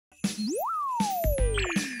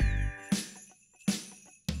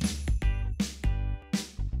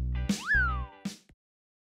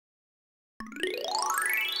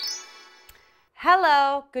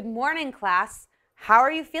Hello, good morning, class. How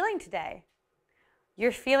are you feeling today?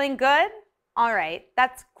 You're feeling good? All right,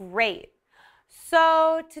 that's great.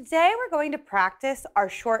 So today we're going to practice our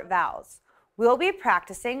short vowels. We'll be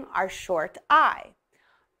practicing our short I.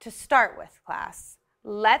 To start with, class,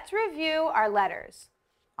 let's review our letters.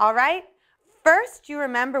 All right, first you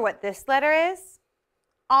remember what this letter is?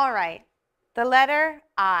 All right, the letter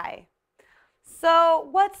I. So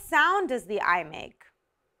what sound does the I make?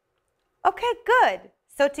 Okay, good.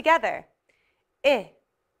 So together, I.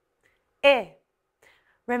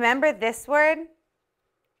 Remember this word?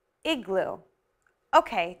 Igloo.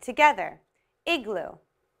 Okay, together, igloo.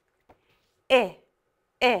 I.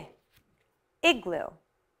 Igloo.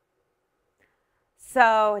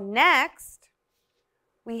 So next,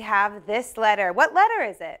 we have this letter. What letter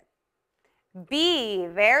is it? B.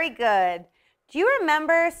 Very good. Do you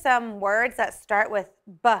remember some words that start with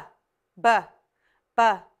b, b,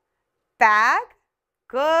 b? Bag?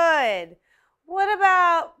 Good. What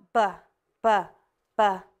about b, b, b,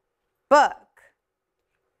 book?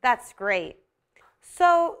 That's great.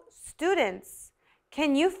 So, students,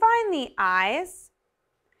 can you find the I's?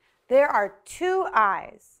 There are two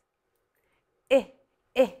I's.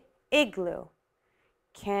 Igloo.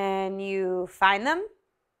 Can you find them?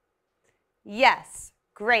 Yes,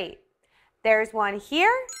 great. There's one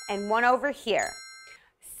here and one over here.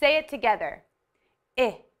 Say it together.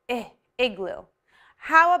 Igloo.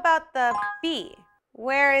 How about the B?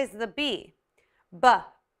 Where is the B? Book.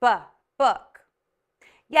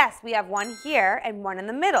 Yes, we have one here and one in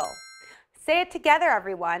the middle. Say it together,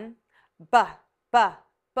 everyone. Book.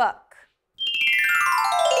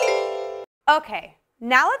 Okay,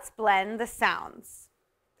 now let's blend the sounds.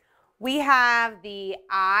 We have the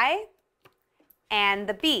I and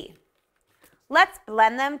the B. Let's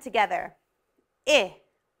blend them together. I,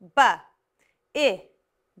 b,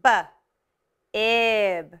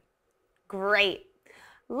 ib. Great.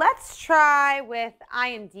 Let's try with I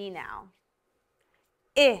and D now.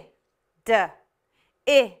 Id.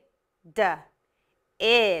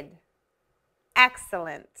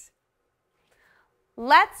 Excellent.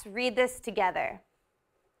 Let's read this together.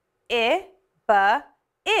 Ib.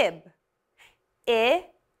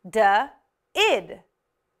 Id.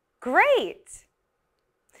 Great.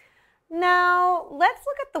 Now, let's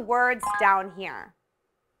look at the words down here.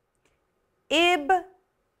 Bib.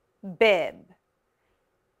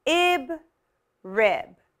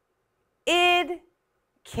 Rib. Id,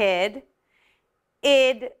 kid.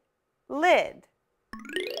 Id, lid.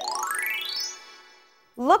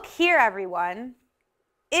 Look here, everyone.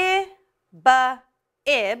 Ib.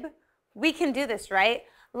 We can do this, right?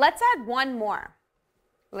 Let's add one more.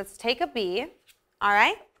 Let's take a B. All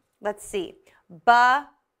right? Let's see.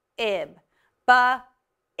 Ib.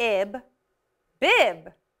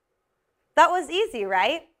 Bib. That was easy,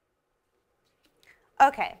 right?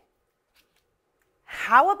 Okay.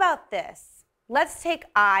 How about this? Let's take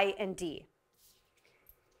I and D.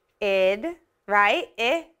 Id, right?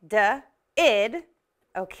 Id.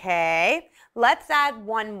 Okay. Let's add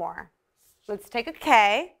one more. Let's take a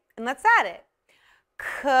K and let's add it.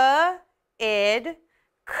 Id,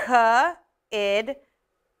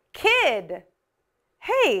 kid.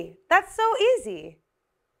 Hey, that's so easy.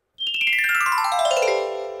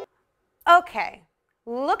 Okay,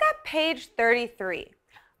 look at page 33.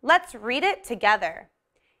 Let's read it together.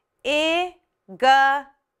 Ig.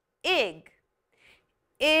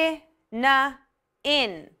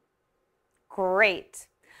 In. Great.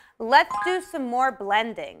 Let's do some more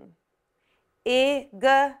blending. Ig.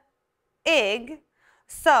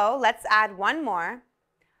 So let's add one more.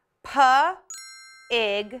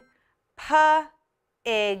 Ig.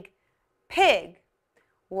 Pig.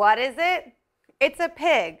 What is it? It's a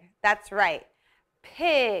pig. That's right.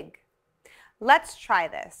 Pig. Let's try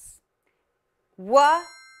this.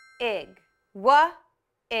 Wig.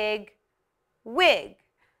 Wig.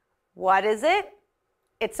 What is it?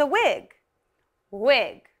 It's a wig.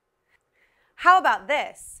 Wig. How about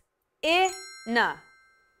this? In.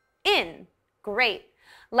 Great.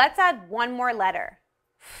 Let's add one more letter.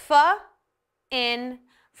 In.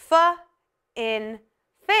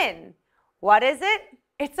 Fin. What is it?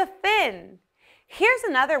 It's a fin. Here's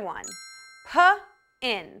another one.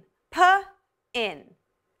 In.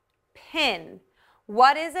 Pin.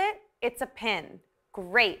 What is it? It's a pin.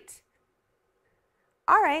 Great.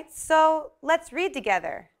 All right, so let's read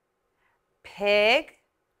together. Pig,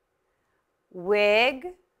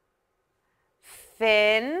 wig,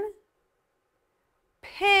 fin,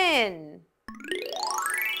 pin. pin.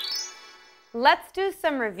 Let's do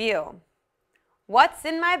some review. What's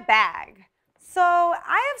in my bag? So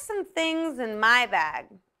I have some things in my bag.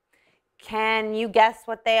 Can you guess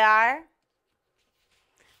what they are?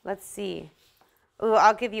 Let's see. Ooh,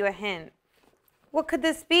 I'll give you a hint. What could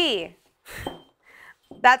this be?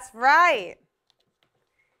 That's right.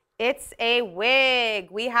 It's a wig.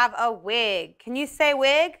 We have a wig. Can you say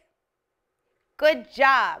wig? Good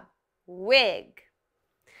job. Wig.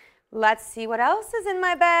 Let's see what else is in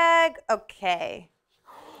my bag. Okay.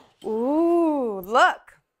 Ooh,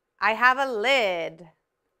 look. I have a lid.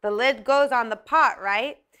 The lid goes on the pot,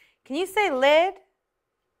 right? Can you say lid?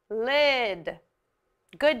 Lid.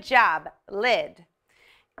 Good job. Lid.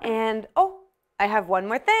 And, oh, I have one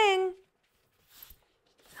more thing.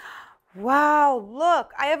 Wow,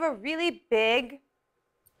 look, I have a really big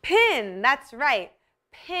pin. That's right,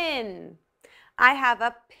 pin. I have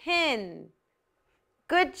a pin.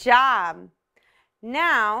 Good job.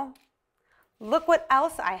 Now, look what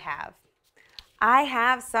else I have. I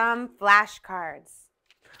have some flashcards.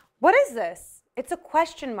 What is this? It's a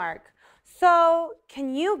question mark. So,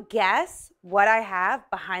 can you guess what I have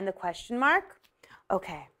behind the question mark?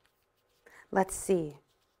 Okay, let's see.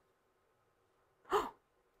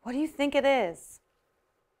 What do you think it is?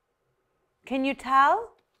 Can you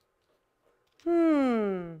tell?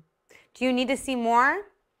 Do you need to see more?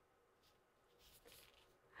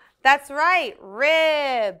 That's right,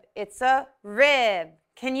 rib. It's a rib.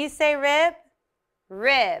 Can you say rib?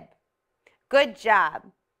 Rib. Good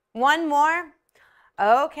job. One more?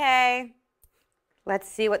 Okay. Let's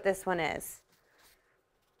see what this one is.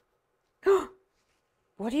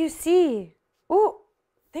 What do you see? Ooh,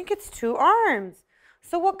 I think it's two arms.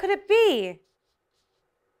 So what could it be?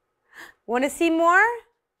 Want to see more?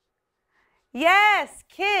 Yes,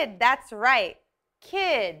 kid. That's right.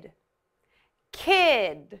 Kid.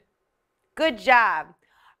 Kid. Good job.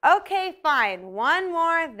 Okay, fine. One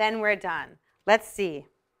more, then we're done. Let's see.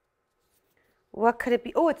 What could it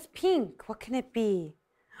be? Oh, it's pink. What can it be?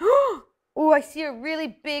 Oh, I see a really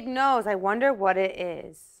big nose. I wonder what it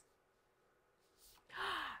is.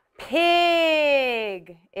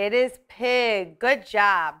 Pig. It is pig. Good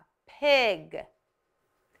job. Pig.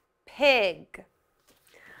 Pig.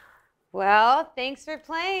 Well, thanks for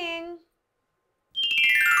playing.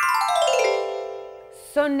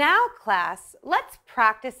 So now, class, let's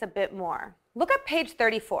practice a bit more. Look at page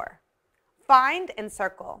 34. Find and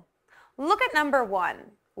circle. Look at number 1.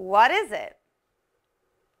 What is it?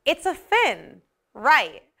 It's a fin.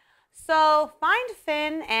 Right. So find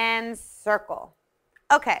fin and circle.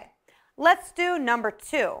 Okay, let's do number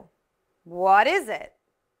 2. What is it?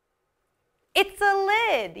 It's a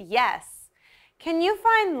lid. Yes. Can you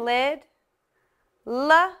find lid?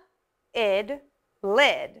 L-id,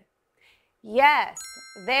 lid. Yes,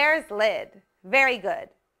 there's lid. Very good.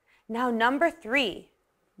 Now number 3.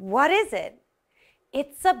 What is it?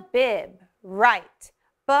 It's a bib. Right.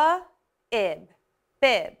 B-ib.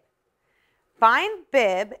 Bib. Find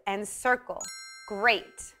bib and circle.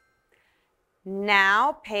 Great.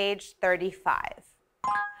 Now page 35.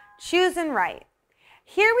 Choose and write.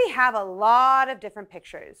 Here we have a lot of different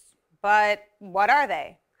pictures, but what are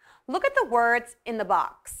they? Look at the words in the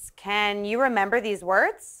box. Can you remember these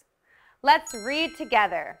words? Let's read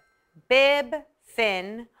together. Bib,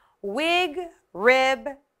 fin, wig, rib,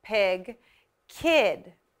 pig,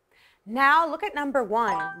 kid. Now look at number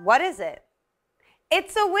 1. What is it?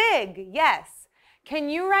 It's a wig. Yes. Can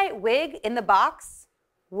you write wig in the box?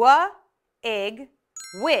 W-ig,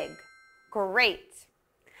 wig. Great.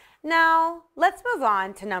 Now let's move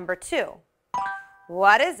on to number 2.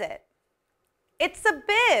 What is it? It's a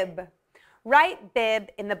bib. Write bib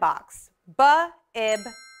in the box. B-ib,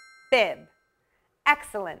 bib.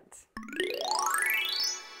 Excellent.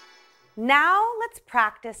 Now let's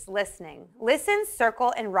practice listening. Listen,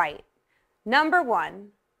 circle, and write. Number 1,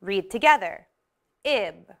 read together.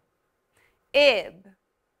 Ib. Ib.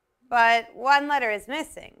 But one letter is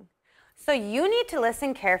missing. So you need to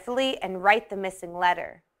listen carefully and write the missing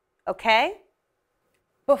letter. Okay?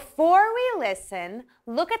 Before we listen,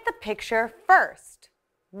 look at the picture first.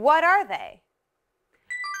 What are they?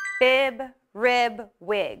 Bib, rib,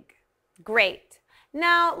 wig. Great.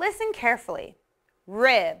 Now listen carefully.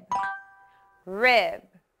 Rib, rib.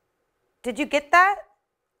 Did you get that?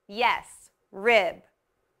 Yes, rib,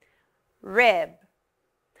 rib.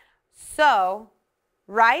 So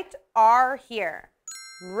write R here.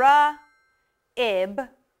 R-ib,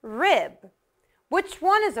 rib. Which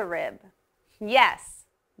one is a rib? Yes,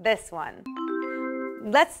 this one.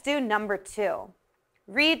 Let's do number 2.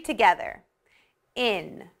 Read together.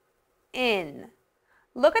 In.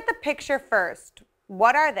 Look at the picture first.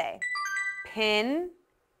 What are they? Pin,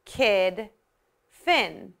 kid,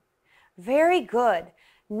 fin. Very good.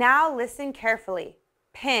 Now listen carefully.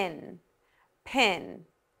 Pin, pin,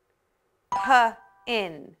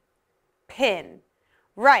 p-in, pin.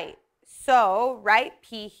 Right. So write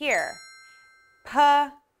P here.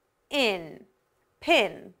 P-in,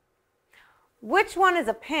 pin. Which one is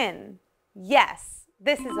a pin? Yes,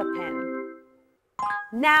 this is a pin.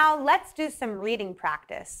 Now let's do some reading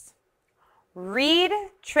practice. Read,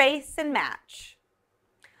 trace, and match.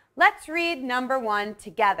 Let's read number 1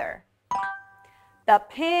 together. The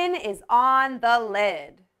pin is on the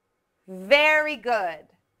lid. Very good.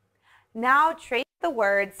 Now trace the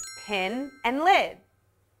words pin and lid.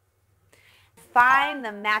 Find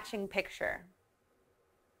the matching picture.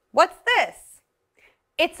 What's this?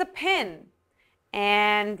 It's a pin.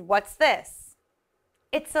 And what's this?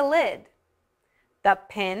 It's a lid. The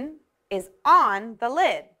pin is on the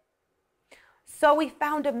lid. So we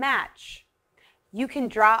found a match. You can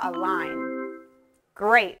draw a line.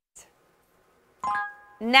 Great.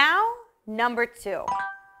 Now, number 2.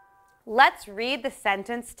 Let's read the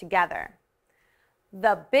sentence together.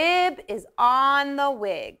 The bib is on the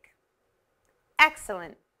wig.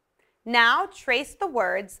 Excellent. Now trace the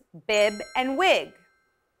words bib and wig.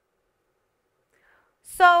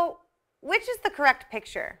 So, which is the correct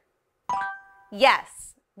picture?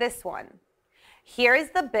 Yes, this one. Here is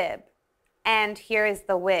the bib, and here is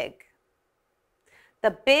the wig.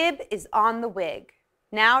 The bib is on the wig.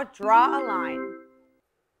 Now draw a line.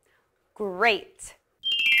 Great.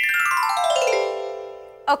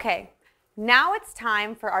 Okay, now it's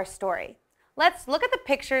time for our story. Let's look at the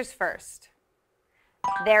pictures first.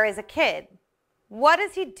 There is a kid. What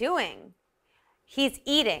is he doing? He's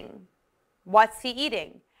eating. What's he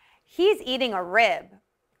eating? He's eating a rib.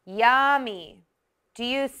 Yummy. Do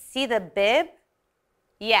you see the bib?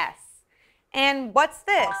 Yes. And what's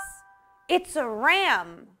this? It's a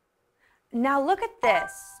ram. Now look at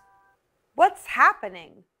this. What's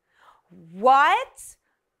happening? What?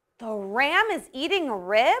 The ram is eating a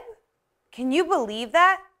rib? Can you believe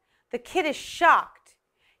that? The kid is shocked.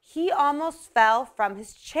 He almost fell from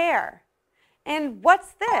his chair. And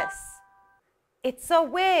what's this? It's a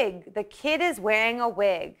wig. The kid is wearing a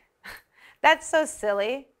wig. That's so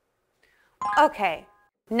silly. Okay,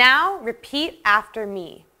 now repeat after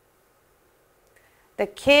me. The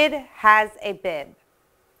kid has a bib.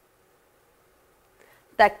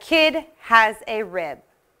 The kid has a rib.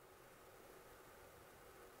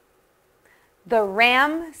 The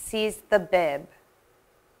ram sees the bib.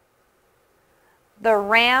 The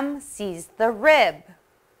ram sees the rib.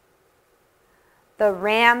 The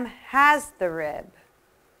ram has the rib.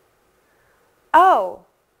 Oh,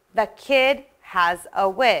 the kid has a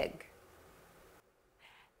wig.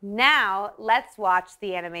 Now let's watch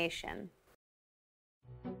the animation.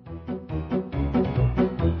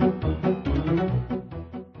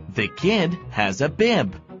 The kid has a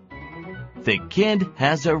bib. The kid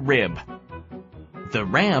has a rib. The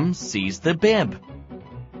ram sees the bib.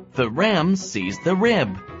 The ram sees the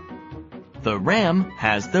rib. The ram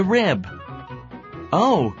has the rib.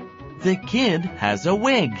 Oh, the kid has a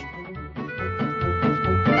wig.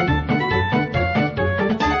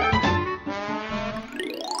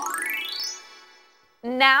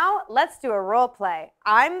 Now let's do a role play.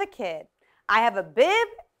 I'm the kid. I have a bib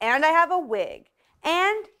and I have a wig.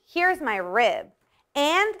 And here's my rib.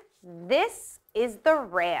 And this is the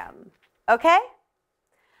ram. Okay?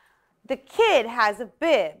 The kid has a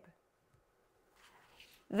bib.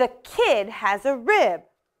 The kid has a rib.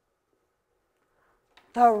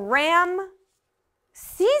 The ram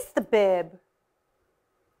sees the bib.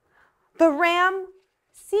 The ram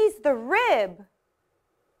sees the rib.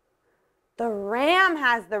 The ram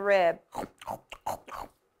has the rib.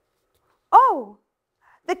 Oh,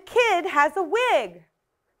 the kid has a wig.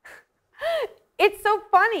 It's so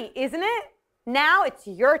funny, isn't it? Now it's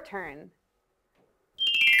your turn.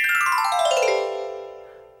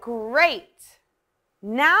 Great.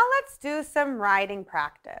 Now let's do some writing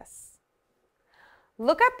practice.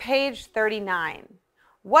 Look at page 39.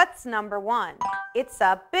 What's number 1? It's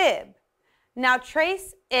a bib. Now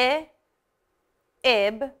trace I,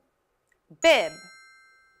 ib, bib,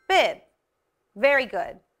 bib. Very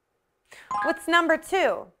good. What's number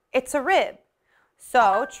 2? It's a rib.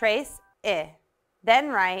 So trace I, then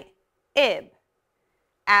write ib.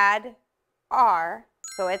 Add r,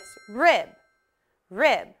 so it's rib,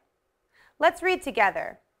 rib. Let's read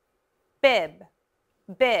together. Bib,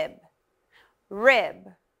 bib, rib,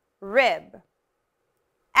 rib.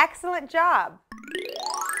 Excellent job.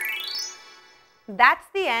 That's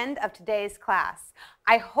the end of today's class.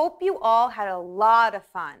 I hope you all had a lot of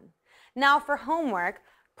fun. Now for homework,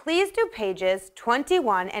 please do pages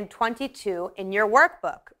 21 and 22 in your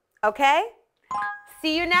workbook, okay?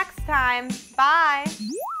 See you next time. Bye.